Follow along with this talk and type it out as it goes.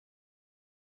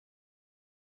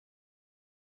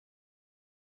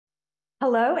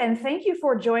Hello, and thank you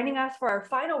for joining us for our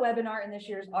final webinar in this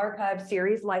year's archive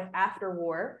series, Life After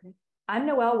War. I'm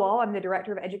Noelle Wall. I'm the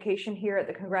Director of Education here at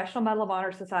the Congressional Medal of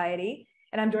Honor Society,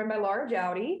 and I'm joined by Laura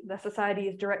Jowdy, the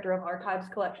Society's Director of Archives,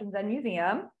 Collections, and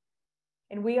Museum.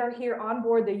 And we are here on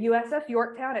board the USS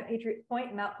Yorktown at Patriots Point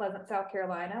in Mount Pleasant, South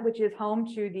Carolina, which is home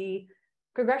to the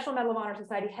Congressional Medal of Honor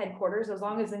Society headquarters, as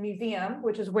long as the museum,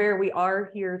 which is where we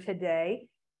are here today.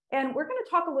 And we're going to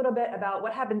talk a little bit about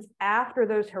what happens after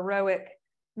those heroic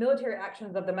military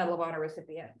actions of the Medal of Honor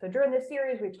recipient. So during this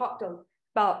series, we've talked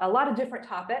about a lot of different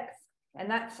topics,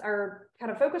 and that's our kind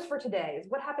of focus for today, is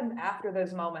what happens after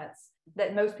those moments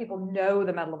that most people know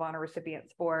the Medal of Honor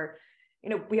recipients for.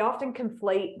 You know, we often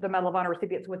conflate the Medal of Honor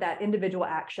recipients with that individual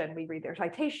action. We read their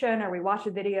citation or we watch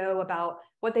a video about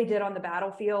what they did on the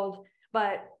battlefield,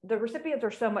 but the recipients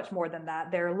are so much more than that.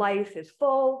 Their life is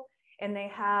full, and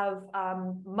they have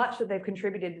much that they've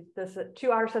contributed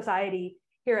to our society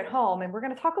here at home. And we're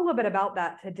going to talk a little bit about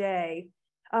that today.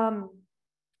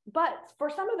 But for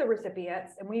some of the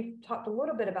recipients, and we've talked a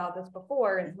little bit about this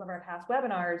before in some of our past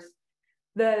webinars,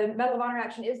 the Medal of Honor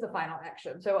action is the final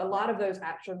action. So a lot of those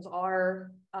actions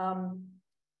are, a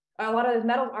lot of those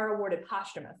medals are awarded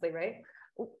posthumously, right?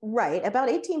 Right. About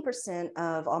 18%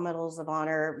 of all medals of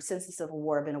honor since the Civil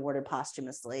War have been awarded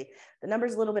posthumously. The number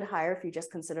is a little bit higher if you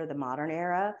just consider the modern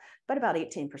era, but about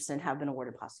 18% have been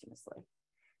awarded posthumously.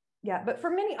 Yeah, but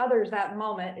for many others, that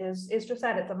moment is just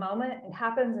that. It's a moment, it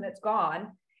happens and it's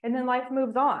gone, and then life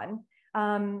moves on.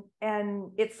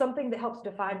 And it's something that helps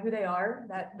define who they are,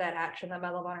 that action, that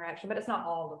Medal of Honor action, but it's not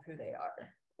all of who they are.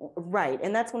 Right.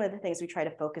 And that's one of the things we try to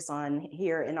focus on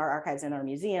here in our archives and our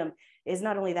museum, is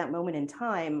not only that moment in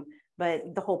time,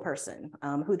 but the whole person,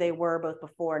 who they were both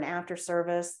before and after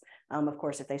service. Of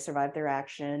course, if they survived their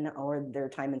action or their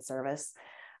time in service.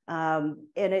 And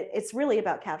it's really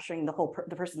about capturing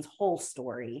the person's whole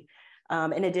story,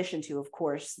 in addition to, of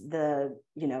course,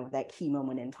 that key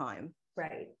moment in time.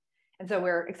 Right. And so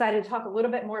we're excited to talk a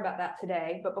little bit more about that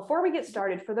today. But before we get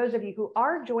started, for those of you who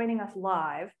are joining us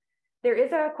live, there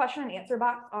is a question and answer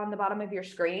box on the bottom of your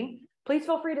screen. Please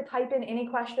feel free to type in any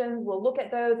questions. We'll look at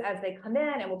those as they come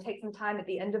in, and we'll take some time at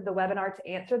the end of the webinar to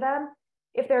answer them.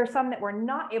 If there are some that we're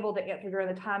not able to answer during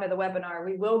the time of the webinar,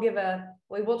 we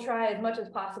will try as much as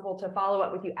possible to follow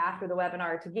up with you after the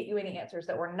webinar to get you any answers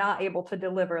that we're not able to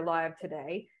deliver live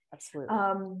today. Absolutely.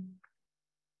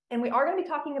 And we are going to be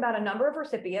talking about a number of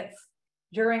recipients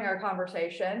during our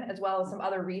conversation, as well as some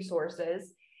other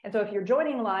resources. And so if you're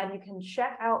joining live, you can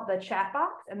check out the chat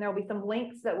box, and there'll be some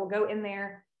links that will go in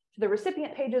there to the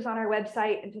recipient pages on our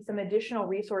website and to some additional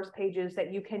resource pages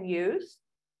that you can use,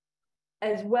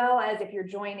 as well as if you're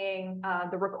joining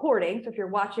the recording. So if you're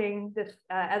watching this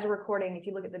as a recording, if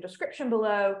you look at the description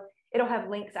below, it'll have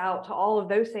links out to all of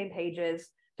those same pages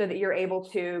so that you're able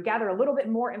to gather a little bit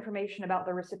more information about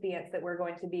the recipients that we're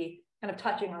going to be kind of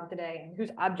touching on today and whose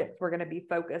objects we're going to be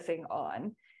focusing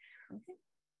on. Okay.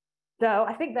 So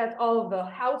I think that's all of the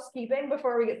housekeeping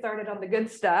before we get started on the good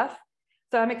stuff.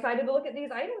 So I'm excited to look at these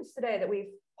items today that we've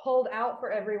pulled out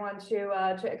for everyone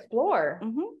to explore.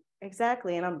 Mm-hmm.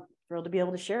 Exactly. And I'm thrilled to be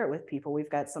able to share it with people.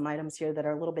 We've got some items here that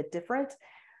are a little bit different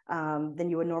than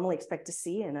you would normally expect to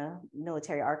see in a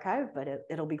military archive, but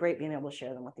it'll be great being able to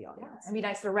share them with the audience. Yeah, it'd be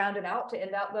nice to round it out to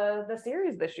end out the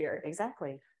series this year.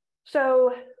 Exactly.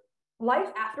 So Life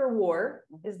After War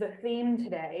is the theme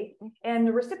today, and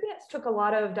the recipients took a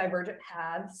lot of divergent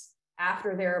paths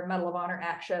after their Medal of Honor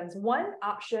actions. One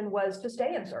option was to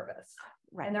stay in service.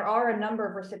 Right. And there are a number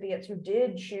of recipients who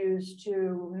did choose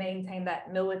to maintain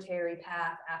that military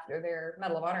path after their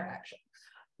Medal of Honor actions.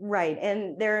 Right.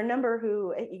 And there are a number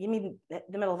who,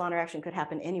 the Medal of Honor action could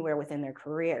happen anywhere within their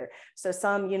career. So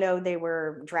some, they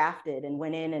were drafted and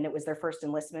went in, and it was their first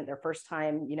enlistment, their first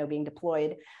time, being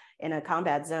deployed in a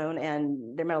combat zone,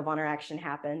 and their Medal of Honor action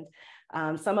happened.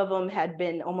 Some of them had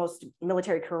been almost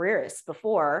military careerists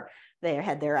before they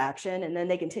had their action, and then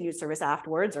they continued service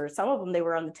afterwards, or some of them, they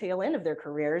were on the tail end of their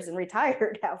careers and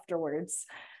retired afterwards.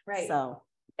 Right. So.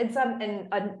 And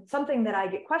something that I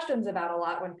get questions about a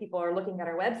lot when people are looking at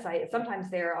our website is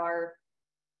sometimes there are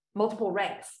multiple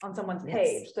ranks on someone's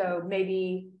page. Yes. So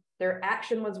maybe their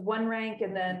action was one rank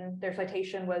and then their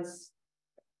citation was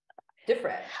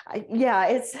different. Yeah,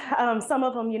 it's some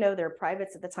of them, they're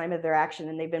privates at the time of their action,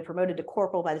 and they've been promoted to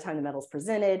corporal by the time the medal's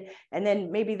presented, and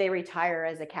then maybe they retire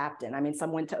as a captain. I mean,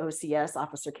 some went to OCS,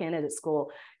 Officer Candidate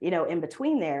School, in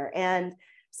between there. And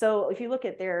so if you look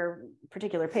at their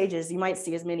particular pages, you might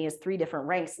see as many as 3 different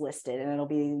ranks listed, and it'll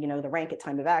be, the rank at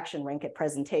time of action, rank at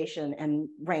presentation, and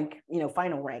rank,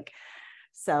 final rank.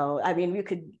 So, I mean, you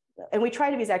could and we try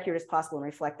to be as accurate as possible and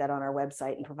reflect that on our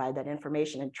website and provide that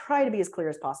information and try to be as clear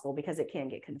as possible because it can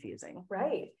get confusing.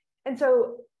 Right. And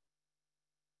so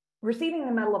receiving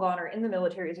the Medal of Honor in the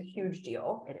military is a huge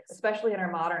deal, especially in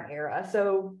our modern era.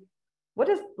 So what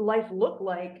does life look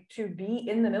like to be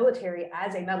in the military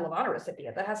as a Medal of Honor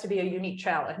recipient? That has to be a unique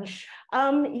challenge.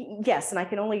 Yes, and I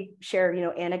can only share,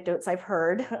 anecdotes I've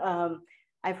heard.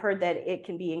 I've heard that it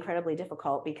can be incredibly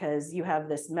difficult because you have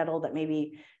this medal that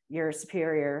maybe your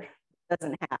superior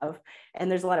doesn't have, and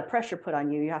there's a lot of pressure put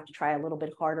on you. You have to try a little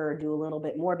bit harder or do a little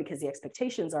bit more because the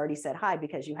expectations already set high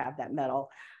because you have that medal.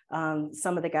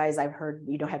 Some of the guys I've heard,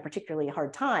 had particularly a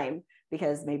hard time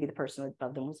because maybe the person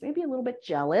above them was maybe a little bit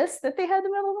jealous that they had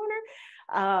the Medal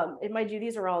of Honor. And mind you,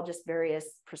 these are all just various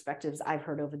perspectives I've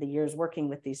heard over the years working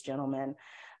with these gentlemen.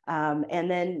 And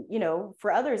then,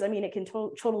 for others, it can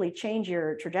totally change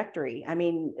your trajectory.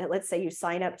 Let's say you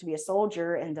sign up to be a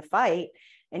soldier and to fight,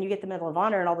 and you get the Medal of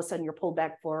Honor, and all of a sudden you're pulled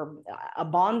back for a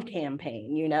bond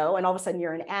campaign, and all of a sudden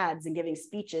you're in ads and giving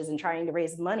speeches and trying to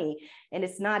raise money. And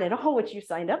it's not at all what you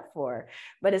signed up for,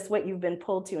 but it's what you've been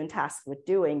pulled to and tasked with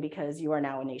doing because you are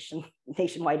now a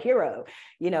nationwide hero.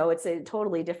 It's a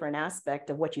totally different aspect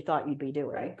of what you thought you'd be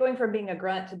doing. Right. Going from being a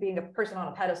grunt to being a person on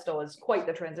a pedestal is quite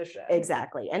the transition.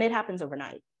 Exactly. And it happens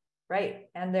overnight. Right.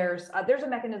 And there's a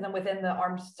mechanism within the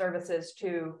armed services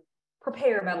to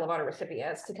prepare Medal of Honor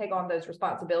recipients to take on those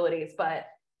responsibilities, but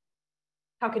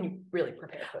how can you really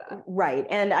prepare for that? Right.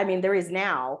 And there is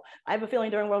now, I have a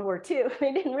feeling during World War II,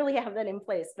 they didn't really have that in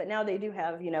place, but now they do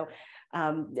have,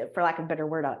 for lack of a better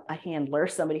word, a handler,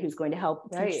 somebody who's going to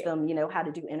help teach them, how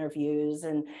to do interviews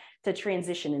and to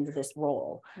transition into this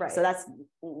role. Right. So that's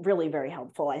really very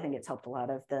helpful. I think it's helped a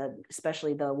lot of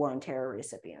especially the war on terror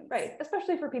recipients. Right.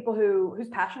 Especially for people whose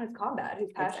passion is combat, whose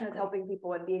passion is helping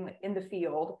people and being in the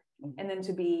field, and then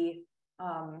to be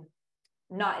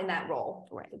not in that role.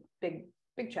 Right.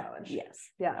 Big challenge. Yes.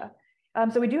 Yeah.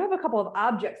 So we do have a couple of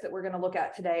objects that we're going to look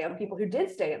at today of people who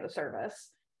did stay in the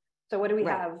service. So what do we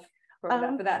have for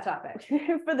that topic?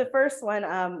 For the first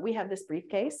one, we have this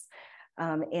briefcase.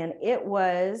 And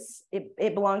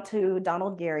it belonged to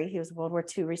Donald Gary. He was a World War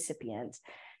II recipient.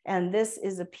 And this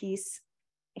is a piece,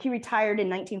 he retired in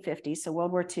 1950. So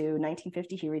World War II,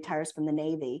 1950, he retires from the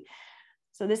Navy.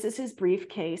 So this is his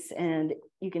briefcase, and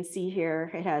you can see here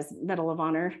it has Medal of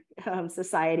Honor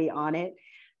Society on it.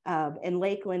 And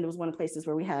Lakeland was one of the places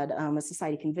where we had a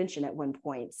society convention at one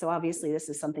point. So obviously this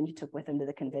is something he took with him to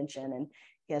the convention, and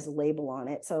he has a label on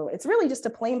it. So it's really just a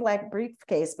plain black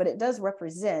briefcase, but it does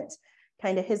represent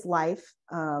kind of his life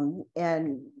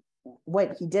and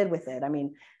what he did with it.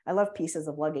 I love pieces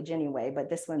of luggage anyway, but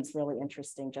this one's really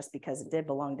interesting just because it did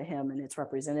belong to him, and it's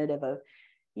representative of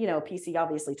a piece he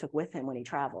obviously took with him when he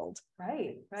traveled.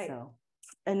 Right. So,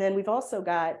 and then we've also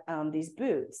got these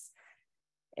boots,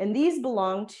 and these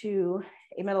belong to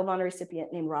a Medal of Honor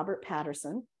recipient named Robert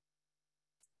Patterson,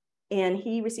 and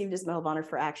he received his Medal of Honor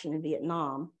for action in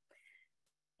Vietnam.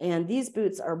 And these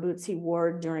boots are boots he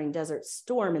wore during Desert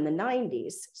Storm in the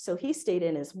 90s. So he stayed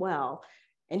in as well,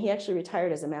 and he actually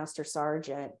retired as a master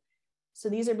sergeant. So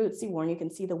these are boots he wore, and you can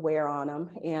see the wear on them.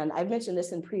 And I've mentioned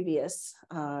this in previous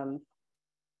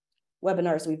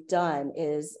webinars we've done,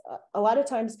 is a lot of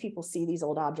times people see these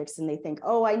old objects and they think,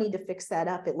 oh, I need to fix that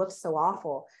up, it looks so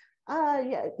awful.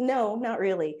 Yeah, no, not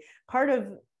really. Part of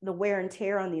the wear and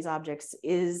tear on these objects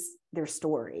is their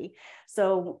story.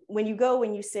 So when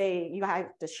you say you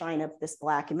have to shine up this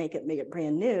black and make it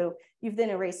brand new, you've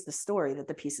then erased the story that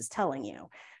the piece is telling you.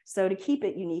 So to keep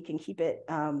it unique and keep it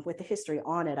with the history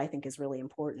on it, I think is really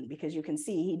important, because you can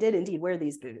see he did indeed wear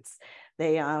these boots.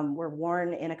 They were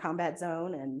worn in a combat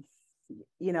zone, and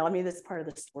this is part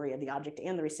of the story of the object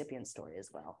and the recipient story as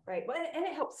well. Right. Well, and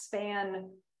it helps span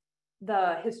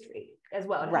the history as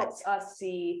well. It helps us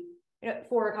see,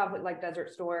 for a conflict like Desert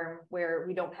Storm, where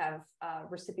we don't have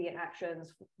recipient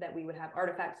actions that we would have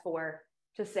artifacts for,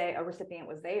 to say a recipient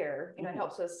was there, it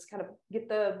helps us kind of get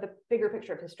the bigger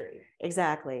picture of history.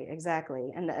 Exactly.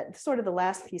 And sort of the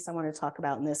last piece I wanted to talk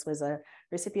about in this was a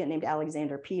recipient named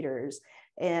Alexander Peters,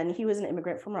 and he was an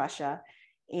immigrant from Russia.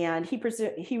 And he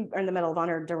earned the Medal of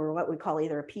Honor during what we call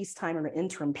either a peacetime or an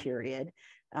interim period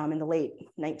in the late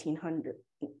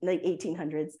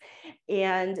 1800s.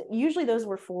 And usually those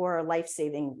were for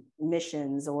life-saving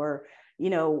missions, or,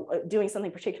 doing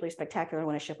something particularly spectacular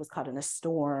when a ship was caught in a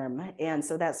storm. And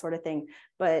so that sort of thing.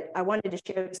 But I wanted to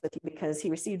share this with you because he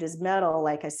received his medal,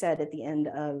 like I said, at the end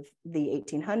of the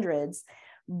 1800s,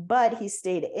 but he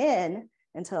stayed in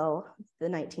until the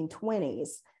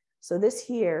 1920s. So this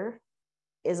here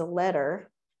is a letter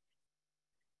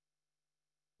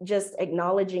just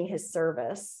acknowledging his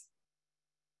service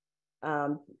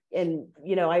And,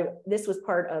 this was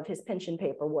part of his pension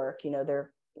paperwork,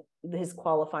 his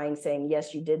qualifying saying,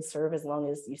 yes, you did serve as long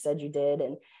as you said you did.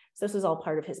 And so this was all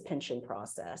part of his pension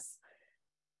process.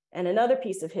 And another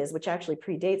piece of his, which actually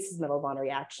predates his Medal of Honor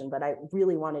reaction, but I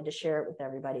really wanted to share it with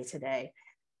everybody today.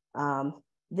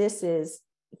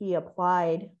 He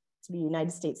applied to be a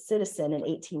United States citizen in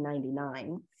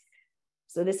 1899.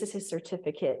 So this is his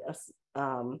certificate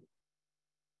of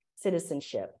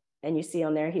citizenship. And you see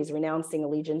on there, he's renouncing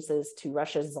allegiances to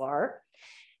Russia's czar.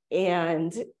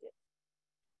 And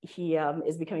he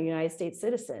is becoming a United States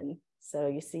citizen. So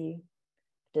you see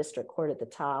district court at the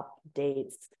top,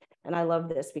 dates. And I love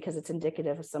this because it's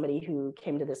indicative of somebody who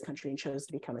came to this country and chose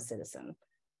to become a citizen.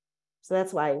 So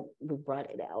that's why we brought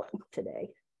it out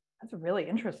today. That's really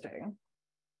interesting.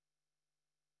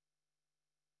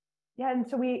 Yeah, and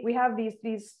so we have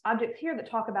these objects here that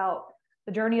talk about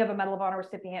the journey of a Medal of Honor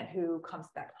recipient who comes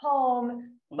back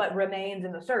home, but remains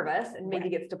in the service and maybe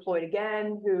gets deployed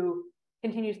again, who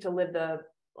continues to live a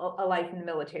life in the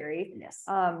military. Yes.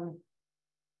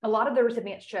 A lot of the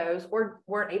recipients chose or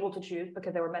weren't able to choose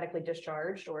because they were medically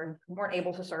discharged or weren't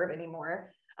able to serve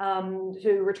anymore,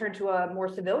 to return to a more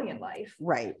civilian life.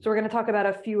 Right. So we're going to talk about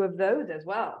a few of those as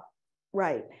well.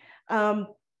 Right. The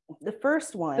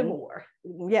first one. Civil War.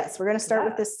 Yes, we're going to start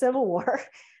with the Civil War.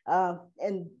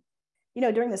 And,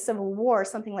 during the Civil War,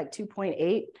 something like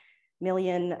 2.8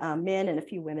 million men and a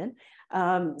few women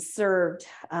served,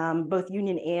 both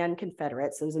Union and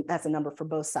Confederate. So that's a number for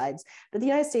both sides. But the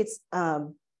United States,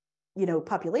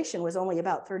 population was only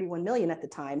about 31 million at the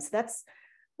time. So that's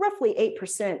roughly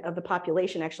 8% of the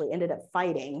population actually ended up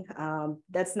fighting.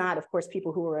 That's not, of course,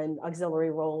 people who were in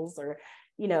auxiliary roles or,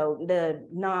 the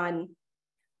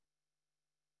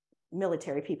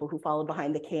non-military people who followed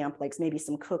behind the camp, like maybe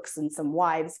some cooks and some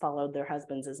wives followed their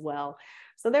husbands as well.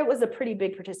 So there was a pretty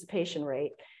big participation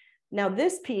rate. Now,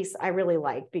 this piece I really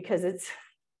like because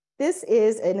this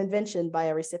is an invention by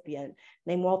a recipient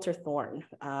named Walter Thorne.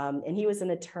 And he was an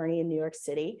attorney in New York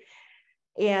City.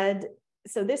 And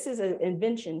so this is an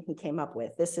invention he came up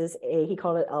with. He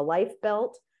called it a life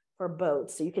belt for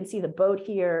boats. So you can see the boat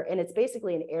here, and it's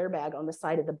basically an airbag on the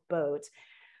side of the boat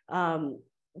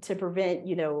to prevent,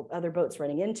 other boats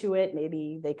running into it.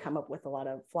 Maybe they come up with a lot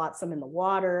of flotsam in the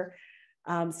water.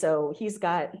 So he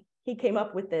came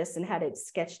up with this and had it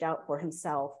sketched out for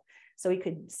himself so he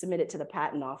could submit it to the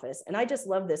patent office. And I just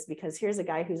love this because here's a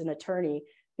guy who's an attorney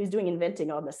who's doing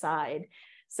inventing on the side.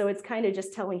 So it's kind of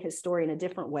just telling his story in a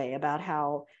different way about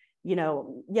how,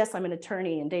 yes, I'm an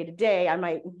attorney and day to day, I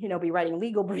might, be writing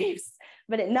legal briefs,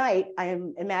 but at night I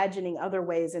am imagining other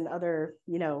ways and other,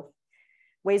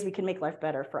 ways we can make life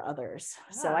better for others.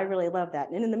 Yeah. So I really love that.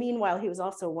 And in the meanwhile, he was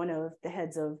also one of the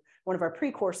heads of one of our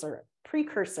precursor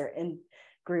in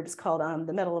groups called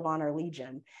the Medal of Honor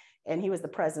Legion. And he was the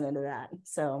president of that.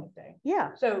 So,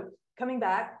 yeah. So coming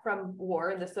back from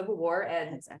war, the Civil War,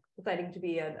 and deciding to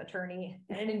be an attorney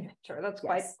and an inventor, that's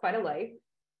quite a life.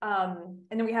 And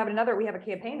then we have a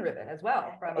campaign ribbon as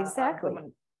well from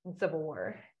someone in Civil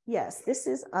War. Yes, this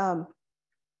is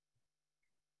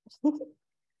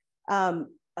a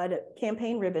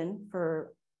campaign ribbon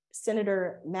for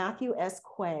Senator Matthew S.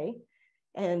 Quay.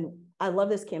 And I love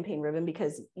this campaign ribbon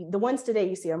because the ones today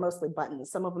you see are mostly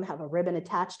buttons. Some of them have a ribbon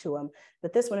attached to them,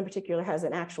 but this one in particular has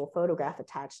an actual photograph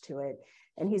attached to it.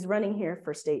 And he's running here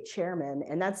for state chairman,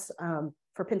 and that's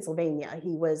for Pennsylvania.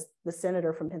 He was the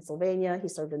senator from Pennsylvania. He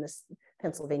served in the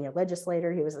Pennsylvania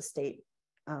legislature. He was a state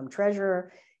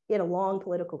treasurer. He had a long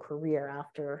political career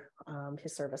after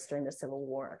his service during the Civil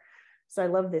War. So I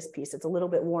love this piece. It's a little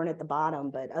bit worn at the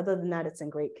bottom, but other than that, it's in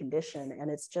great condition.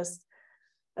 And it's just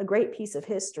a great piece of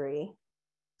history.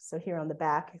 So here on the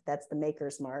back, that's the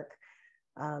maker's mark,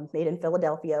 made in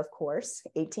Philadelphia, of course,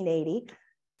 1880.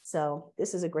 So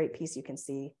this is a great piece. You can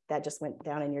see that just went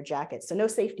down in your jacket. So no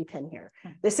safety pin here.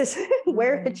 This is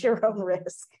wear it at your own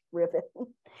risk ribbon.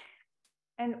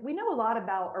 And we know a lot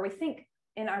about, or we think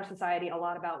in our society, a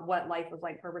lot about what life was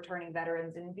like for returning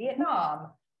veterans in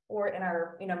Vietnam or in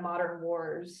our modern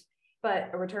wars. But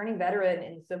a returning veteran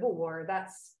in the Civil War,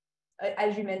 that's,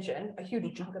 as you mentioned, a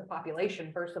huge chunk of the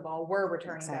population, first of all, were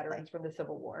returning veterans from the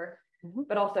Civil War.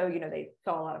 But also, they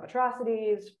saw a lot of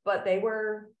atrocities, but they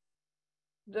were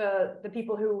the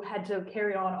people who had to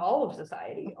carry on all of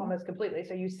society almost completely.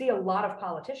 So you see a lot of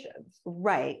politicians.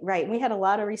 Right. We had a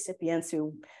lot of recipients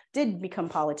who did become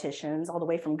politicians, all the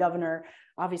way from governor.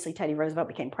 Obviously, Teddy Roosevelt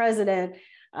became president.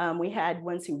 We had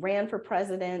ones who ran for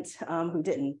president who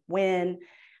didn't win.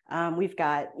 We've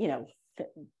got,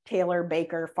 tailor,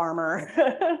 baker, farmer,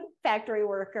 factory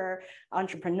worker,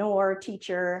 entrepreneur,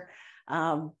 teacher.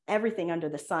 everything under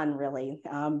the sun, really.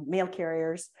 Mail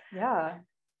carriers. Yeah.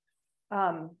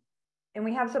 And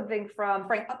we have something from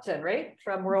Frank Upton, right?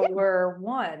 From World War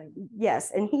One.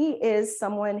 Yes, and he is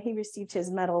someone, he received his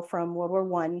medal from World War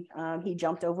One. He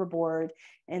jumped overboard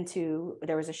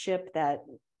there was a ship that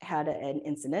had an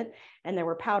incident, and there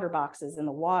were powder boxes in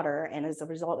the water. And as a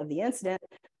result of the incident,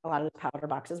 a lot of the powder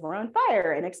boxes were on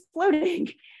fire and exploding.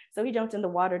 So he jumped in the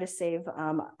water to save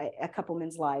a couple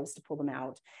men's lives, to pull them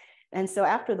out. And so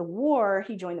after the war,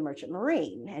 he joined the Merchant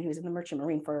Marine, and he was in the Merchant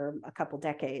Marine for a couple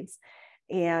decades,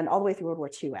 and all the way through World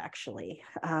War II, actually.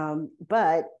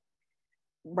 But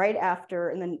right after,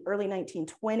 in the early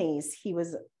 1920s, he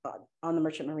was on the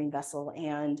Merchant Marine vessel,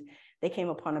 and they came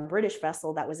upon a British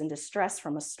vessel that was in distress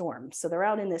from a storm. So they're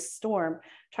out in this storm,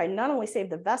 trying to not only save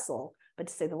the vessel, but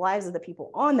to save the lives of the people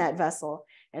on that vessel.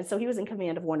 And so he was in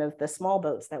command of one of the small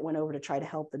boats that went over to try to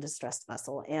help the distressed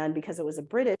vessel. And because it was a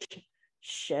British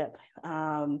ship,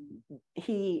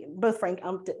 both Frank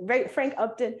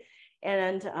Upton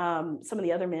and some of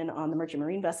the other men on the Merchant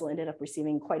Marine vessel ended up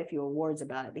receiving quite a few awards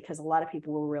about it, because a lot of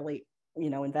people were really,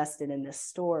 invested in this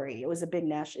story. It was a big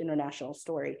international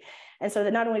story. And so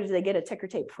that not only did they get a ticker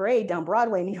tape parade down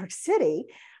Broadway in New York City,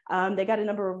 they got a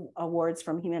number of awards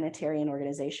from humanitarian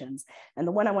organizations. And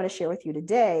the one I want to share with you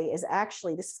today is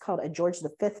actually, this is called a George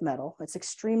V Medal. It's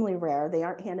extremely rare. They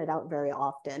aren't handed out very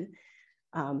often.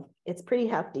 It's pretty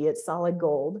hefty. It's solid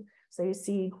gold. So you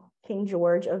see King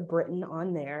George of Britain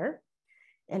on there.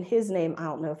 And his name, I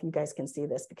don't know if you guys can see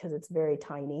this because it's very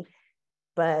tiny,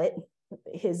 but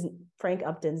Frank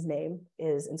Upton's name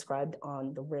is inscribed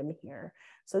on the rim here.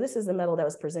 So this is the medal that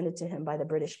was presented to him by the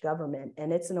British government.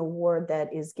 And it's an award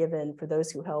that is given for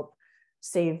those who help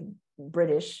save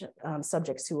British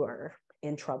subjects who are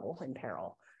in trouble, in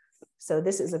peril. So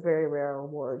this is a very rare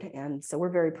award. And so we're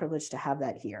very privileged to have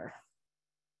that here.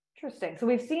 Interesting. So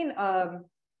we've seen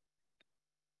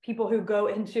people who go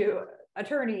into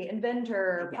attorney,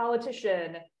 inventor,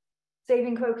 politician,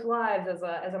 saving folks' lives as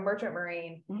a merchant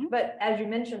marine. Mm-hmm. But as you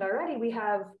mentioned already, we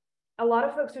have a lot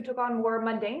of folks who took on more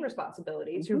mundane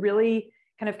responsibilities, mm-hmm. who really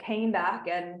kind of came back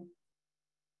and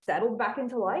settled back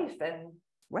into life and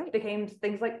became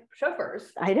things like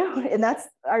chauffeurs. I know, and that's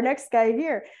our next guy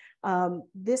here.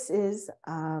 This is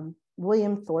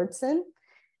William Thordson.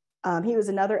 He was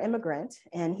another immigrant,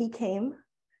 and he came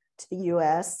to the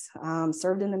U.S.,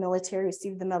 served in the military,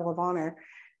 received the Medal of Honor.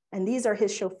 And these are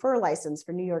his chauffeur license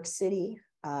for New York City.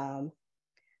 So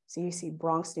you see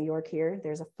Bronx, New York here.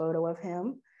 There's a photo of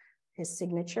him, his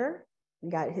signature. We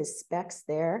got his specs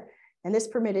there. And this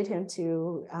permitted him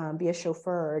to be a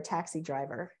chauffeur or a taxi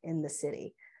driver in the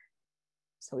city.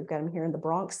 So we've got him here in the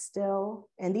Bronx still.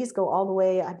 And these go all the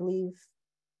way, I believe,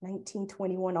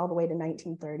 1921 all the way to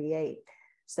 1938.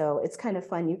 So it's kind of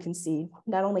fun. You can see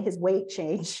not only his weight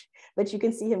change, but you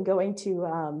can see him going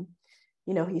to,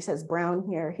 he says brown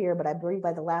hair here, but I believe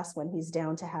by the last one, he's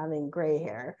down to having gray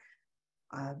hair.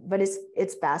 But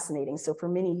it's fascinating. So for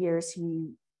many years,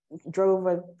 he drove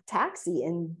a taxi,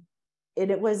 and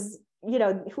it was,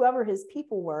 whoever his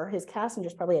people were, his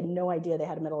passengers probably had no idea they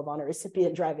had a Medal of Honor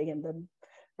recipient driving them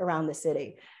around the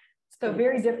city. So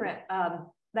very different.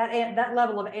 That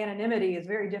level of anonymity is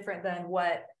very different than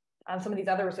what some of these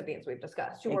other recipients we've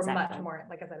discussed, who were much more,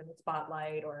 like I said, in the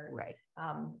spotlight or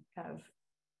kind of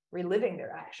reliving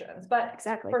their actions. But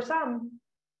for some,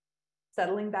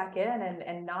 settling back in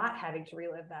and not having to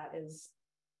relive that is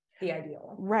the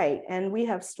ideal. Right. And we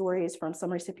have stories from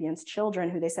some recipients' children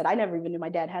who they said, I never even knew my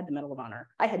dad had the Medal of Honor.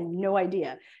 I had no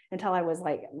idea until I was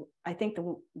like, I think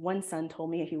the one son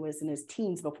told me he was in his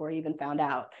teens before he even found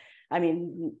out. I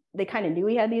mean, they kind of knew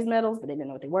he had these medals, but they didn't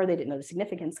know what they were. They didn't know the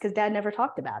significance because dad never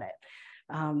talked about it.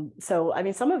 So, I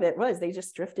mean, some of it was they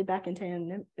just drifted back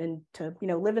into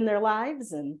living their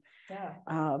lives. And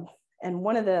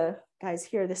one of the guys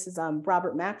here, this is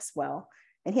Robert Maxwell,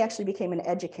 and he actually became an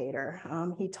educator.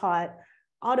 He taught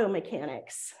auto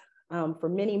mechanics for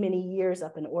many, many years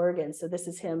up in Oregon. So this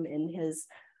is him in his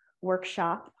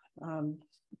workshop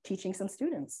teaching some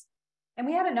students. And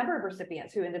we had a number of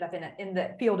recipients who ended up in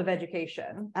the field of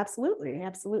education. Absolutely,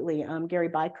 absolutely. Gary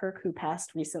Bykirk, who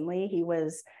passed recently, he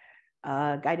was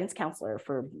a guidance counselor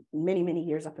for many, many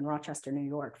years up in Rochester, New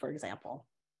York, for example.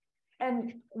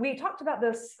 And we talked about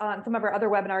this on some of our other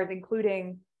webinars,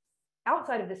 including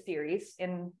outside of this series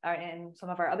in some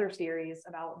of our other series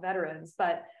about veterans.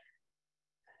 But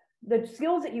the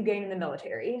skills that you gain in the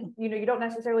military, you don't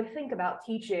necessarily think about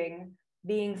teaching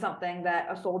being something that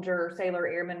a soldier, sailor,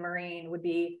 airman, Marine would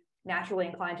be naturally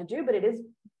inclined to do, but it is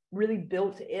really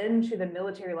built into the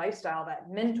military lifestyle, that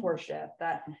mentorship,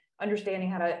 that understanding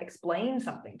how to explain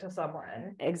something to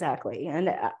someone. Exactly.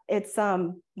 And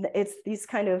it's these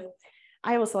kind of,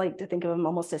 I always like to think of them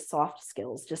almost as soft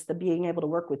skills, just the being able to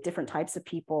work with different types of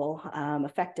people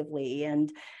effectively,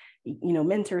 and, you know,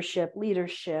 mentorship,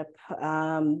 leadership,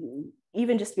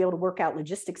 even just be able to work out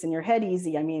logistics in your head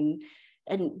easy. I mean,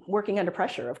 and working under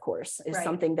pressure, of course, is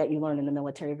something that you learn in the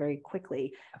military very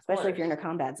quickly, especially if you're in a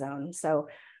combat zone. So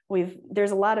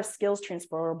there's a lot of skills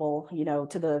transferable, you know,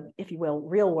 to the, if you will,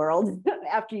 real world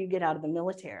after you get out of the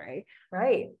military.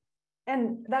 Right.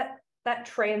 And that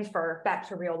transfer back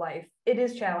to real life, it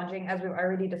is challenging, as we've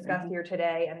already discussed here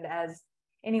today. And as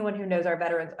anyone who knows our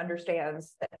veterans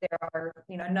understands, that there are,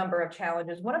 you know, a number of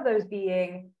challenges. One of those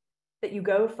being that you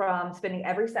go from spending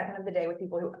every second of the day with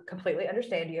people who completely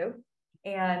understand you,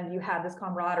 and you have this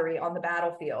camaraderie on the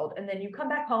battlefield, and then you come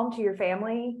back home to your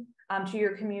family, to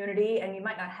your community, and you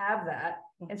might not have that.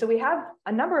 And so we have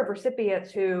a number of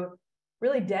recipients who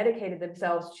really dedicated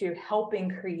themselves to helping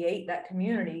create that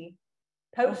community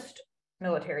post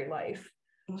military life.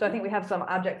 So I think we have some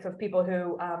objects of people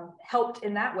who helped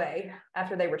in that way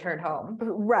after they returned home.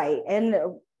 Right. And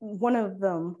one of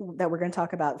them that we're going to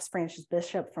talk about is Francis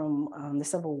Bishop from the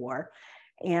Civil War.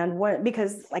 And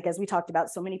because, like, as we talked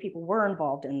about, so many people were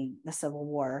involved in the Civil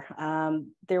War.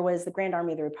 There was the Grand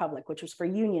Army of the Republic, which was for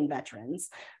Union veterans,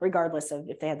 regardless of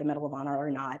if they had the Medal of Honor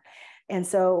or not. And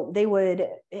so they would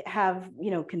have, you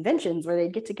know, conventions where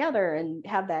they'd get together and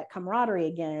have that camaraderie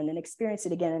again and experience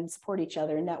it again and support each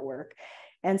other and network.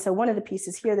 And so one of the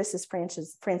pieces here, this is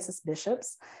Francis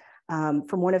Bishop's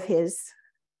from one of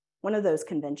those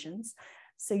conventions.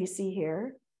 So you see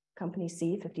here, Company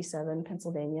C, 57,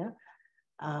 Pennsylvania.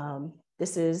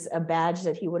 This is a badge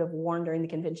that he would have worn during the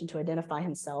convention to identify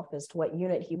himself as to what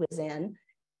unit he was in.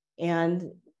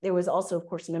 And there was also, of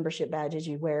course, membership badges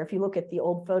you wear. If you look at the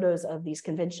old photos of these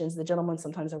conventions, the gentlemen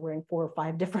sometimes are wearing 4 or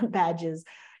 5 different badges.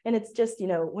 And it's just, you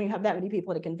know, when you have that many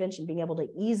people at a convention, being able to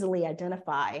easily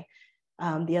identify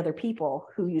the other people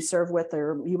who you serve with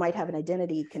or you might have an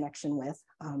identity connection with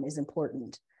is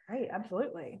important. Right,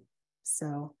 absolutely.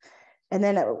 So, and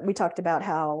then we talked about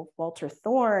how Walter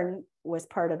Thorne was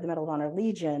part of the Medal of Honor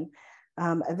Legion.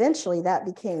 Eventually that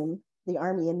became the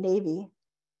Army and Navy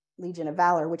Legion of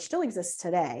Valor, which still exists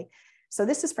today. So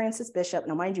this is Francis Bishop.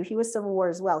 Now, mind you, he was Civil War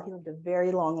as well. He lived a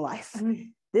very long life.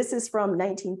 This is from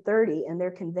 1930 and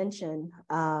their convention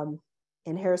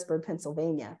in Harrisburg,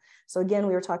 Pennsylvania. So again,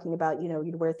 we were talking about, you know,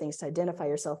 you'd wear things to identify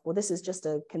yourself. Well, this is just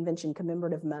a convention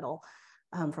commemorative medal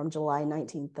from July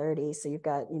 1930. So you've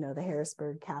got, you know, the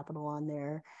Harrisburg Capitol on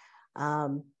there,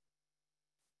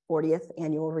 40th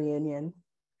annual reunion.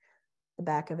 The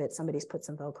back of it, somebody's put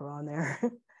some Velcro on there.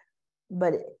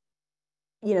 But,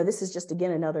 you know, this is just,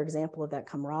 again, another example of that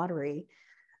camaraderie.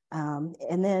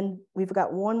 And then we've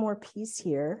got one more piece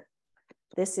here.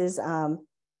 This is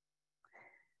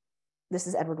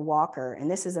Edward Walker,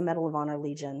 and this is a Medal of Honor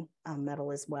Legion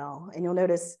medal as well. And you'll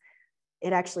notice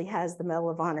it actually has the Medal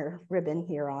of Honor ribbon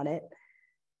here on it.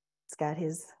 It's got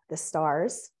the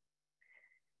stars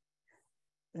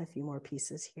and a few more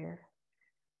pieces here.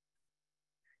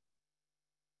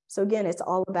 So again, it's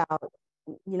all about,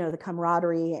 you know, the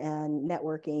camaraderie and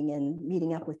networking and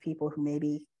meeting up with people who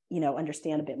maybe, you know,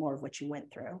 understand a bit more of what you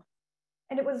went through.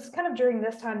 And it was kind of during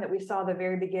this time that we saw the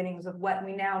very beginnings of what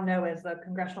we now know as the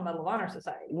Congressional Medal of Honor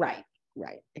Society. Right,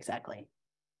 exactly.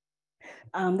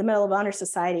 The Medal of Honor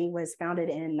Society was founded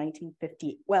in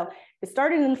 1950. Well, it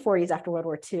started in the 40s after World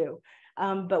War II,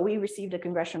 but we received a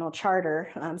congressional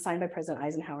charter signed by President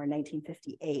Eisenhower in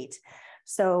 1958.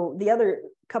 So the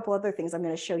couple other things I'm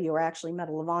going to show you are actually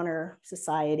Medal of Honor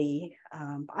Society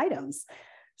items.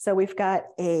 So we've got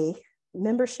a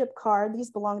membership card.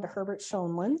 These belong to Herbert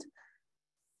Schoenland.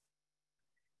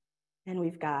 And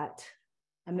we've got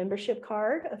a membership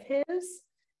card of his.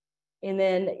 And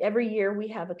then every year we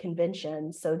have a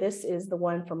convention. So this is the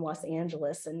one from Los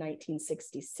Angeles in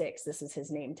 1966. This is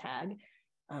his name tag.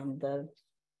 The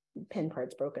pin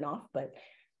part's broken off, but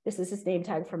this is his name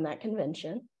tag from that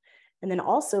convention. And then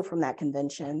also from that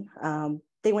convention,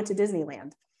 they went to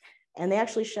Disneyland. And they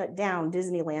actually shut down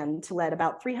Disneyland to let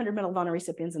about 300 Medal of Honor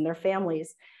recipients and their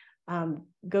families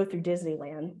go through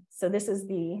Disneyland. So this is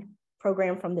the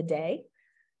program from the day.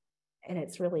 And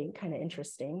it's really kind of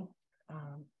interesting.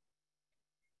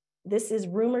 This is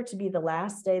rumored to be the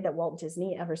last day that Walt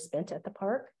Disney ever spent at the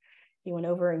park. He went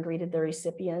over and greeted the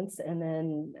recipients and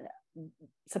then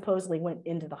supposedly went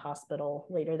into the hospital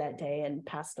later that day and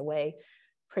passed away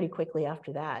pretty quickly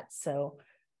after that. So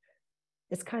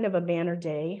it's kind of a banner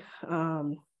day.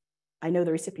 I know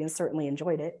the recipients certainly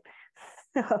enjoyed it.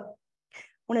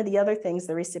 One of the other things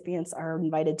the recipients are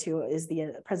invited to is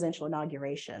the presidential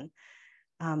inauguration.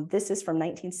 This is from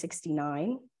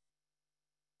 1969.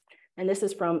 And this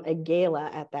is from a gala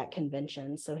at that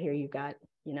convention. So here you've got,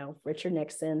 Richard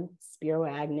Nixon, Spiro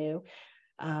Agnew,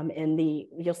 and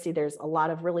you'll see there's a lot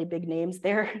of really big names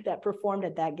there that performed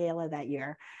at that gala that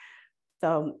year.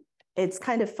 So it's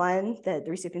kind of fun that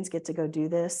the recipients get to go do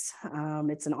this.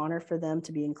 It's an honor for them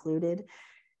to be included.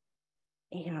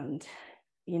 And,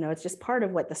 it's just part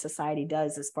of what the society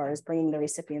does as far as bringing the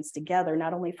recipients together,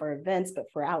 not only for events, but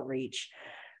for outreach.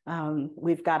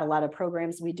 We've got a lot of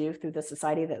programs we do through the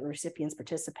society that the recipients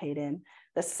participate in.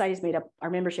 The society's made up, our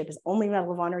membership is only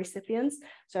Medal of Honor recipients.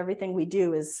 So everything we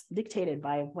do is dictated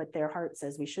by what their heart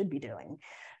says we should be doing.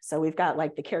 So we've got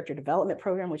like the character development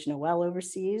program, which Noelle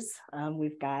oversees.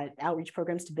 We've got outreach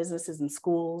programs to businesses and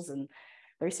schools, and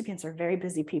the recipients are very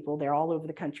busy people. They're all over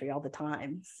the country all the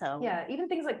time. So yeah, even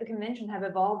things like the convention have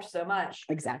evolved so much.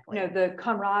 Exactly. The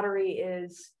camaraderie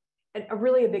is a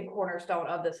really big cornerstone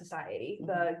of the society.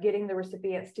 The getting the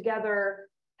recipients together,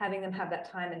 having them have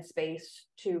that time and space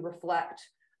to reflect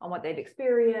on what they've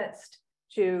experienced,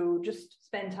 to just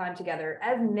spend time together,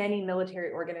 as many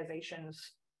military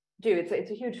organizations do. It's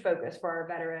a huge focus for our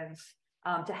veterans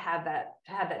to have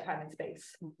that time and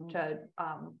space to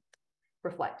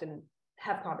reflect and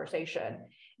have conversation.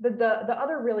 But the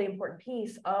other really important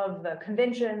piece of the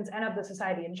conventions and of the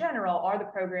society in general are the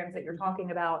programs that you're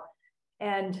talking about,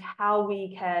 and how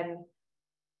we can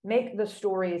make the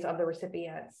stories of the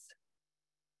recipients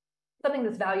something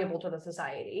that's valuable to the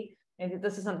society. And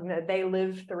this is something that they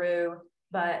live through,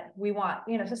 but we want,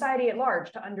 society at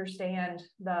large to understand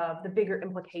the bigger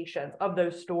implications of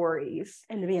those stories.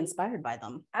 And to be inspired by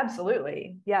them.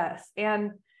 Absolutely, yes.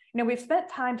 And, we've spent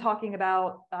time talking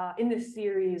about, in this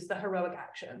series, the heroic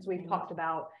actions. We've talked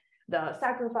about the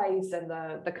sacrifice and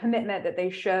the commitment that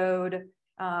they showed.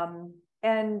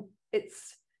 And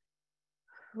it's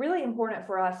really important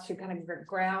for us to kind of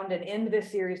ground and end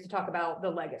this series to talk about the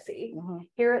legacy.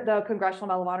 Here at the Congressional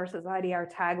Medal of Honor Society, our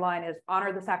tagline is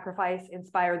honor the sacrifice,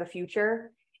 inspire the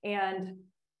future. And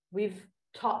we've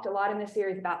talked a lot in this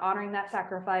series about honoring that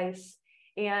sacrifice.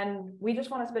 And we just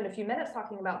want to spend a few minutes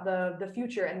talking about the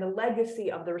future and the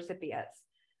legacy of the recipients.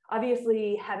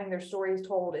 Obviously, having their stories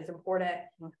told is important,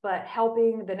 but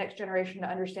helping the next generation to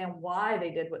understand why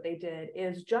they did what they did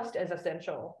is just as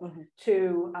essential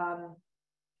to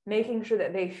making sure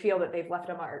that they feel that they've left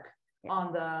a mark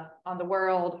on the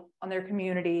world, on their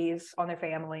communities, on their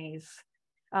families.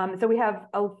 So we have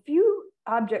a few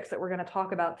objects that we're going to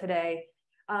talk about today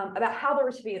about how the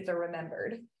recipients are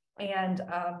remembered, and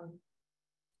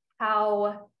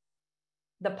how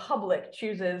the public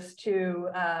chooses to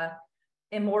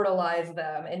immortalize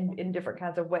them in different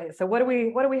kinds of ways. So what do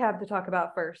we have to talk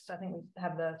about first? I think we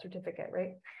have the certificate,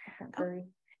 right? Curry.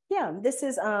 Yeah, this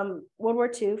is World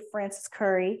War II, Francis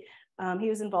Curry. He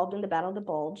was involved in the Battle of the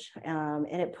Bulge, and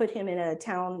it put him in a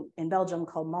town in Belgium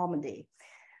called Malmedy.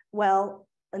 Well,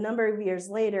 a number of years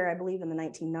later, I believe in the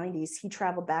 1990s, he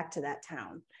traveled back to that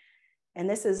town. And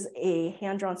this is a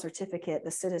hand-drawn certificate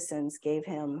the citizens gave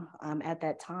him at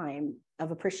that time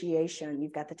of appreciation.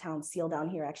 You've got the town seal down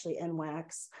here, actually in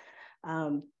wax.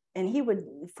 And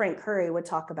Frank Curry would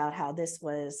talk about how this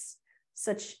was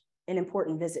such an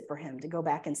important visit for him to go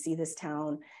back and see this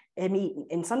town and meet,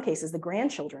 in some cases, the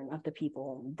grandchildren of the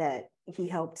people that he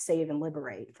helped save and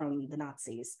liberate from the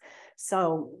Nazis.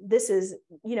 So this is,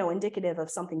 indicative of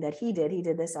something that he did. He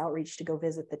did this outreach to go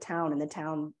visit the town, and the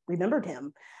town remembered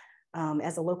him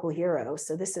as a local hero.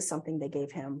 So this is something they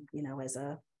gave him,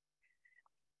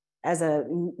 as a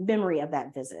memory of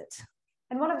that visit.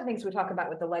 And one of the things we talk about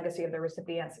with the legacy of the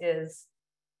recipients is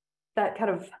that kind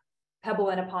of pebble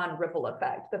in a pond ripple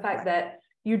effect. The fact that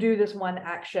you do this one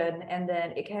action and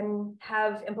then it can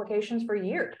have implications for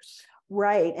years.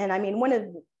 Right. And I mean, one of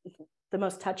the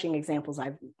most touching examples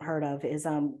I've heard of is,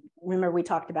 remember we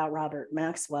talked about Robert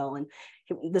Maxwell, and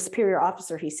the superior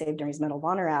officer he saved during his Medal of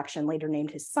Honor action later named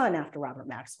his son after Robert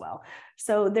Maxwell.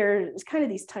 So there's kind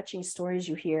of these touching stories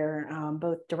you hear,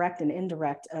 both direct and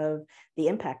indirect, of the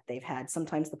impact they've had.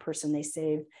 Sometimes the person they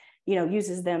saved,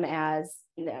 uses them as,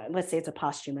 let's say it's a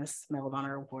posthumous Medal of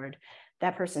Honor award.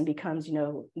 That person becomes,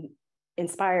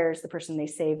 inspires the person they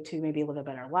saved to maybe live a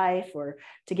better life or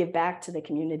to give back to the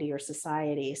community or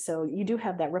society. So you do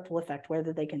have that ripple effect,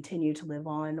 whether they continue to live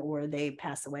on or they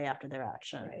pass away after their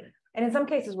action. Right. And in some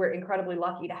cases, we're incredibly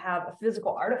lucky to have a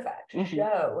physical artifact to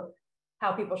show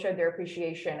how people showed their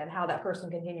appreciation and how that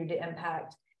person continued to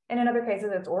impact. And in other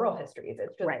cases, it's oral histories.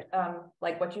 It's just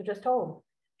like what you just told,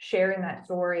 sharing that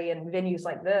story in venues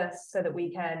like this so that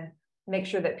we can make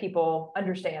sure that people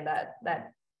understand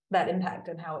that that impact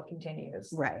and how it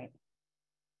continues. Right.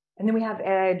 And then we have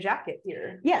a jacket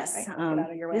here. Yes, right? Get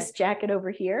out of your way. this jacket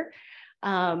over here,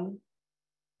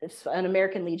 it's an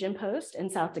American Legion post in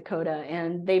South Dakota,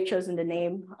 and they've chosen to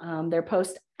name their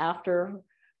post after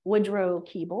Woodrow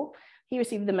Keeble. He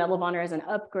received the Medal of Honor as an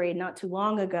upgrade not too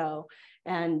long ago.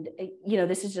 And, you know,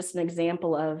 this is just an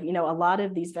example of, you know, a lot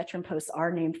of these veteran posts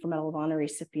are named for Medal of Honor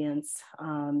recipients.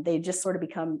 They just sort of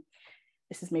become,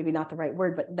 this is maybe not the right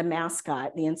word, but the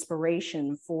mascot, the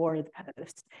inspiration for the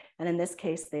post. And in this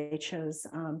case, they chose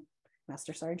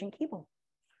Master Sergeant Keeble.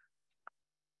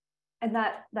 And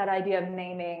that idea of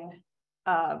naming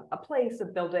a place, a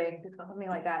building, something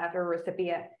like that after a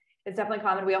recipient is definitely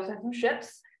common. We also have some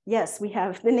ships. Yes, we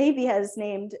have, the Navy has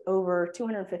named over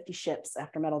 250 ships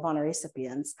after Medal of Honor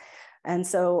recipients. And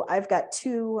so I've got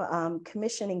two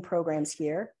commissioning programs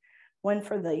here, one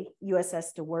for the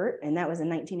USS DeWitt, and that was in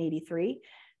 1983,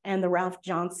 and the Ralph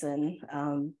Johnson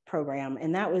program.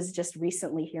 And that was just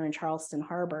recently here in Charleston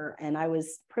Harbor. And I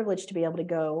was privileged to be able to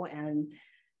go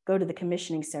to the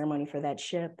commissioning ceremony for that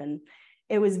ship. And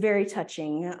it was very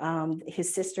touching.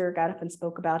 His sister got up and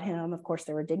spoke about him. Of course,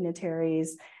 there were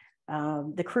dignitaries.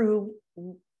 The crew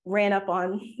ran up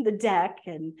on the deck,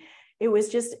 and it was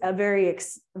just a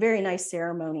very nice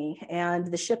ceremony. And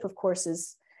the ship, of course,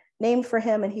 is named for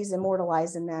him, and he's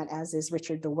immortalized in that, as is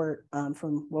Richard DeWitt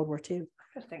from World War II.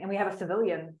 Interesting. And we have a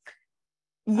civilian.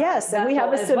 Yes, and we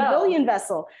have a civilian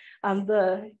vessel.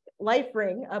 The life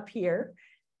ring up here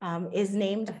is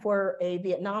named for a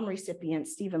Vietnam recipient,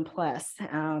 Stephen Pless.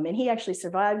 And he actually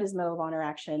survived his Medal of Honor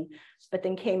action, but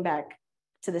then came back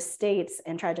to the States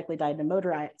and tragically died in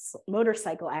a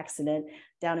motorcycle accident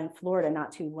down in Florida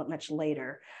not too much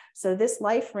later. So this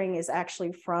life ring is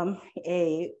actually from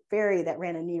a ferry that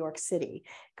ran in New York City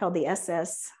called the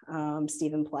SS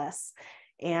Stephen Pless.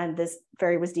 And this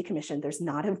ferry was decommissioned. There's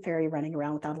not a ferry running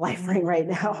around without a life ring right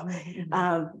now.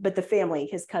 But the family,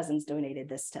 his cousins, donated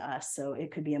this to us, so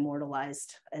it could be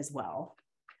immortalized as well.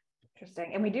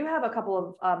 Interesting. And we do have a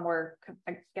couple of more,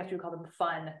 I guess you would call them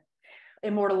fun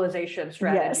immortalization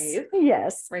strategies.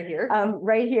 Yes. Right here.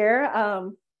 Right here.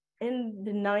 In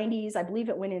the 90s, I believe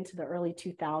it went into the early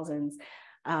 2000s.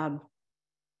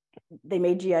 They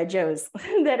made GI Joes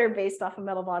that are based off of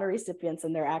Medal of Honor recipients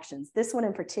and their actions. This one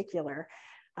in particular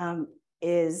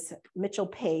is Mitchell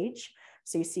Page.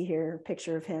 So you see here a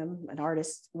picture of him, an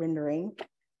artist rendering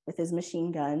with his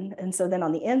machine gun. And so then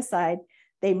on the inside,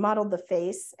 they modeled the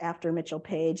face after Mitchell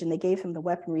Page, and they gave him the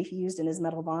weaponry he used in his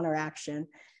Medal of Honor action.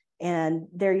 And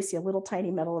there you see a little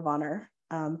tiny Medal of Honor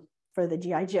for the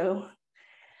GI Joe.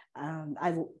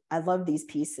 I love these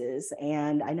pieces,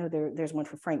 and I know there's one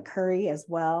for Frank Curry as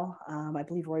well. I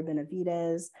believe Roy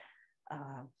Benavidez,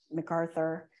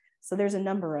 MacArthur. So there's a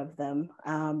number of them.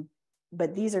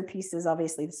 But these are pieces,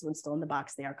 obviously this one's still in the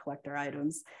box, they are collector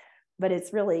items, but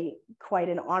it's really quite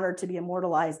an honor to be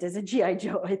immortalized as a GI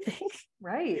Joe, I think.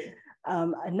 Right.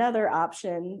 Another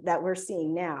option that we're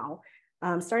seeing now,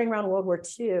 starting around World War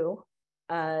II,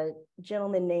 a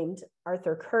gentleman named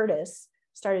Arthur Curtis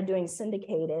started doing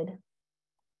syndicated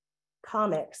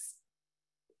comics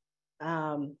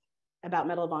about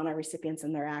Medal of Honor recipients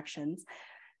and their actions.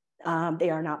 They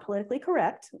are not politically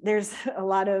correct. There's a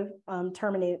lot of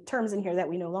terms in here that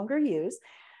we no longer use,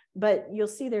 but you'll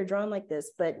see they're drawn like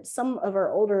this. But some of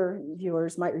our older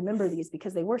viewers might remember these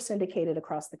because they were syndicated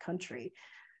across the country.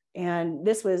 And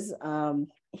this was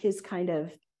his kind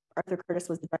of, Arthur Curtis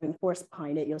was the driving force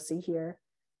behind it. You'll see here,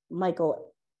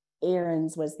 Michael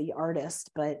Ahrens was the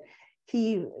artist, but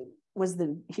he was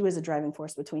a driving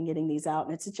force between getting these out.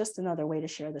 And it's just another way to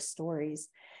share the stories.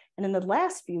 And in the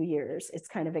last few years, it's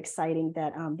kind of exciting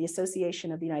that the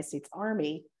Association of the United States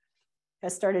Army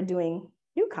has started doing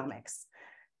new comics.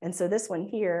 And so this one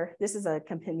here, this is a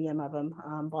compendium of them,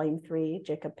 volume 3,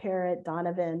 Jacob Parrott,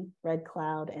 Donovan, Red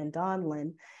Cloud, and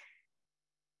Donlin.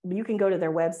 You can go to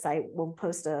their website. We'll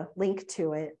post a link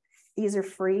to it. These are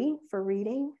free for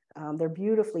reading. They're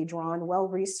beautifully drawn,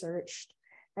 well-researched,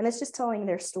 and it's just telling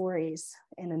their stories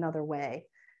in another way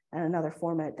and another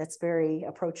format that's very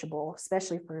approachable,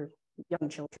 especially for young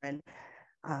children.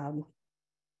 Well,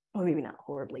 maybe not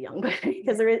horribly young, but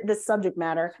because there is this subject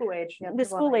matter, the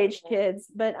school-age kids.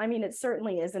 But I mean, it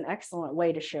certainly is an excellent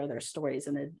way to share their stories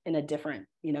in a different,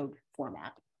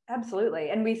 format.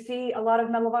 Absolutely, and we see a lot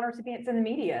of Medal of Honor recipients in the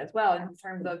media as well, in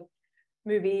terms of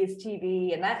movies,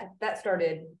 TV, and that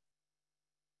started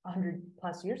 100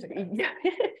 plus years ago.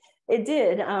 It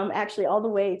did, actually, all the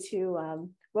way to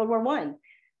World War I.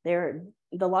 They're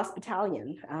the Lost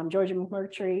Battalion, Georgia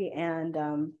McMurtry and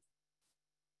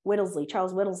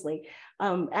Charles Whittlesey,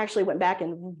 actually went back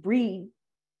and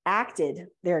acted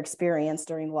their experience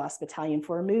during the Lost Battalion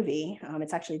for a movie.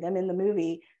 It's actually them in the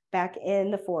movie back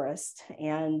in the forest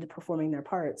and performing their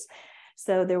parts.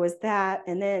 So there was that.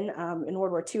 And then in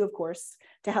World War II, of course,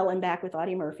 To Hell and Back with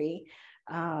Audie Murphy.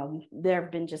 There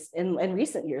have been just, in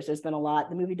recent years, there's been a lot.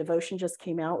 The movie Devotion just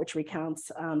came out, which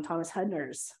recounts Thomas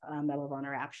Hudner's Medal of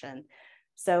Honor action.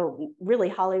 So really,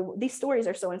 Hollywood, these stories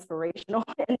are so inspirational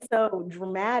and so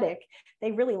dramatic.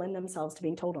 They really lend themselves to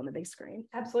being told on the big screen.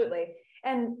 Absolutely.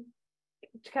 And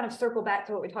to kind of circle back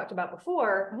to what we talked about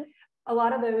before, a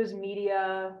lot of those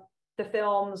media, the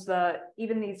films,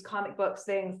 even these comic books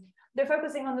things, they're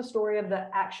focusing on the story of the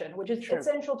action, which is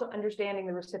essential to understanding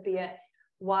the recipient,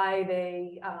 why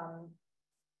they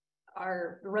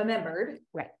are remembered.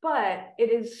 Right. But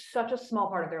it is such a small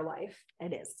part of their life.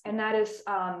 It is. And that is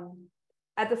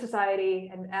at the society,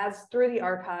 and as through the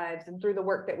archives and through the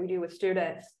work that we do with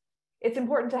students, it's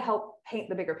important to help paint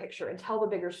the bigger picture and tell the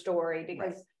bigger story,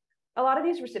 because a lot of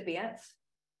these recipients,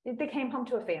 they came home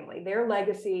to a family. Their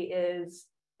legacy is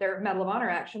their Medal of Honor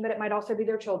action, but it might also be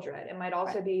their children. It might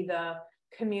also be the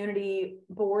community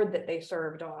board that they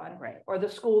served on, or the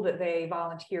school that they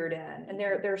volunteered in. And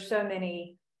there's so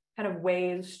many kind of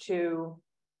ways to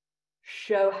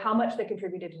show how much they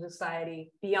contributed to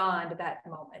society beyond that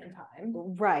moment in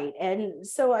time. Right. And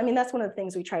so, I mean, that's one of the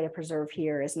things we try to preserve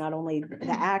here is not only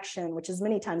the action, which is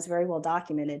many times very well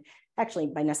documented. Actually,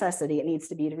 by necessity, it needs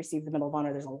to be to receive the Medal of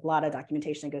Honor. There's a lot of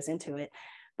documentation that goes into it.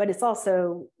 But it's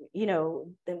also, you know,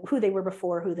 who they were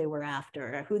before, who they were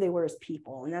after, who they were as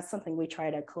people. And that's something we try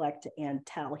to collect and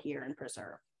tell here and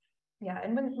preserve. Yeah.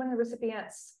 And when the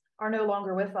recipients are no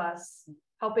longer with us,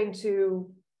 helping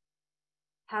to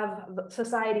have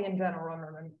society in general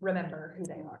remember who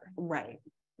they are. Right,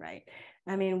 right.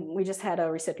 I mean, we just had a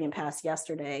recipient pass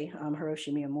yesterday,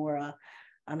 Hiroshi Miyamura.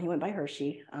 He went by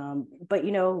Hershey, but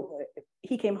you know,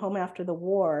 he came home after the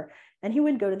war and he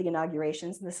would go to the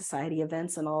inaugurations and the society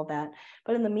events and all that.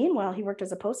 But in the meanwhile, he worked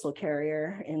as a postal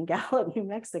carrier in Gallup, New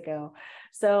Mexico.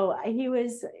 So he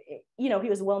was, you know, he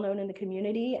was well known in the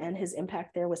community and his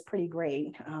impact there was pretty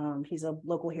great. He's a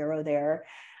local hero there.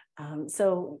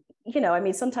 So, you know, I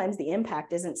mean, sometimes the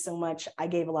impact isn't so much, I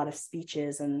gave a lot of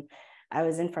speeches and I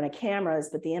was in front of cameras,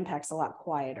 but the impact's a lot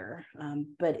quieter,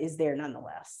 but is there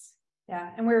nonetheless. Yeah,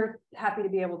 and we're happy to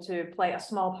be able to play a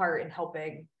small part in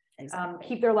helping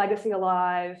keep their legacy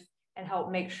alive and help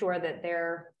make sure that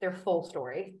their full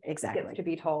story gets to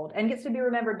be told and gets to be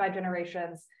remembered by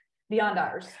generations beyond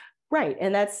ours. Right.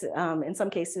 And that's in some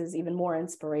cases even more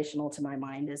inspirational to my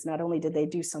mind is not only did they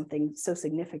do something so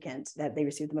significant that they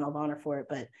received the Medal of Honor for it,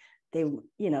 but they,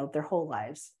 you know, their whole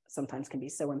lives sometimes can be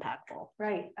so impactful.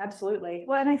 Right. Absolutely.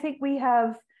 Well, and I think we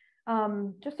have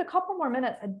just a couple more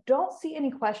minutes. I don't see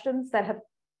any questions that have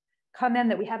come in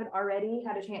that we haven't already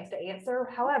had a chance to answer.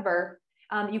 However,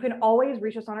 you can always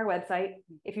reach us on our website.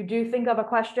 If you do think of a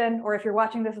question, or if you're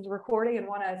watching this as a recording and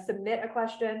want to submit a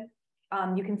question,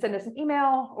 you can send us an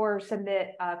email or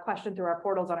submit a question through our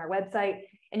portals on our website.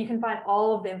 And you can find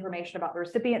all of the information about the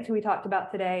recipients who we talked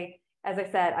about today, as I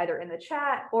said, either in the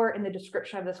chat or in the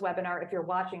description of this webinar if you're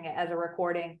watching it as a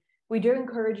recording. We do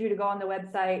encourage you to go on the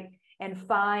website and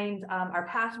find our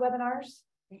past webinars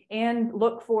and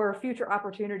look for future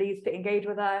opportunities to engage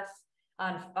with us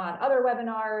on other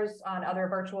webinars, on other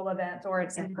virtual events, or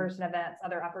in-person events,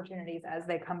 other opportunities as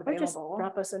they come available. Or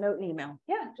just drop us a note and email.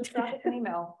 Yeah, just drop us an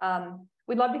email.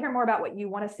 We'd love to hear more about what you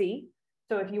want to see.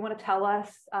 So if you want to tell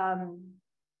us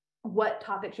what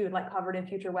topics you would like covered in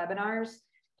future webinars,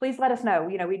 please let us know.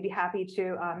 You know, we'd be happy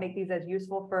to make these as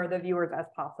useful for the viewers as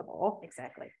possible.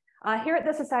 Exactly. Here at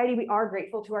the Society, we are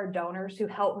grateful to our donors who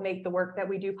help make the work that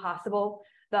we do possible.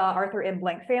 The Arthur M.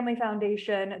 Blank Family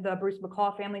Foundation, the Bruce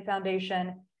McCall Family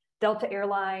Foundation, Delta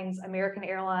Airlines, American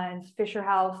Airlines, Fisher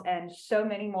House, and so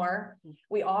many more.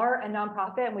 We are a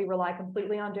nonprofit and we rely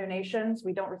completely on donations.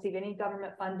 We don't receive any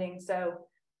government funding. So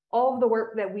all of the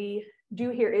work that we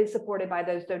do here is supported by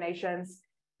those donations.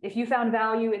 If you found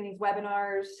value in these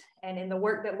webinars and in the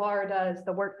work that Laura does,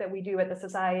 the work that we do at the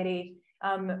Society,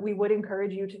 we would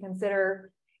encourage you to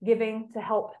consider giving to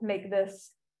help make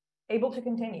this able to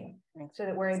continue so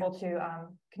that we're able to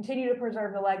continue to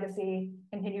preserve the legacy,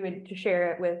 continue to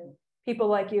share it with people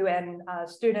like you and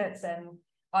students and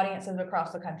audiences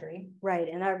across the country. Right.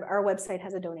 And our website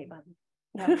has a donate button.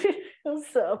 Yeah.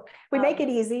 So we make it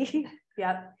easy.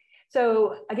 Yeah.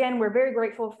 So again, we're very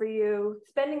grateful for you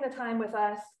spending the time with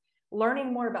us,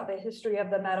 learning more about the history of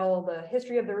the medal, the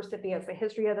history of the recipients, the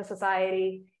history of the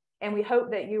Society. And we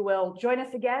hope that you will join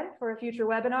us again for a future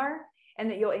webinar and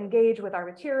that you'll engage with our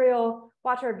material,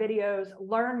 watch our videos,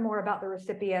 learn more about the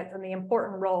recipients and the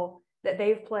important role that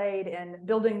they've played in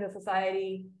building the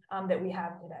Society that we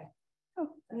have today. Oh,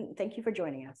 thank you for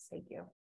joining us. Thank you.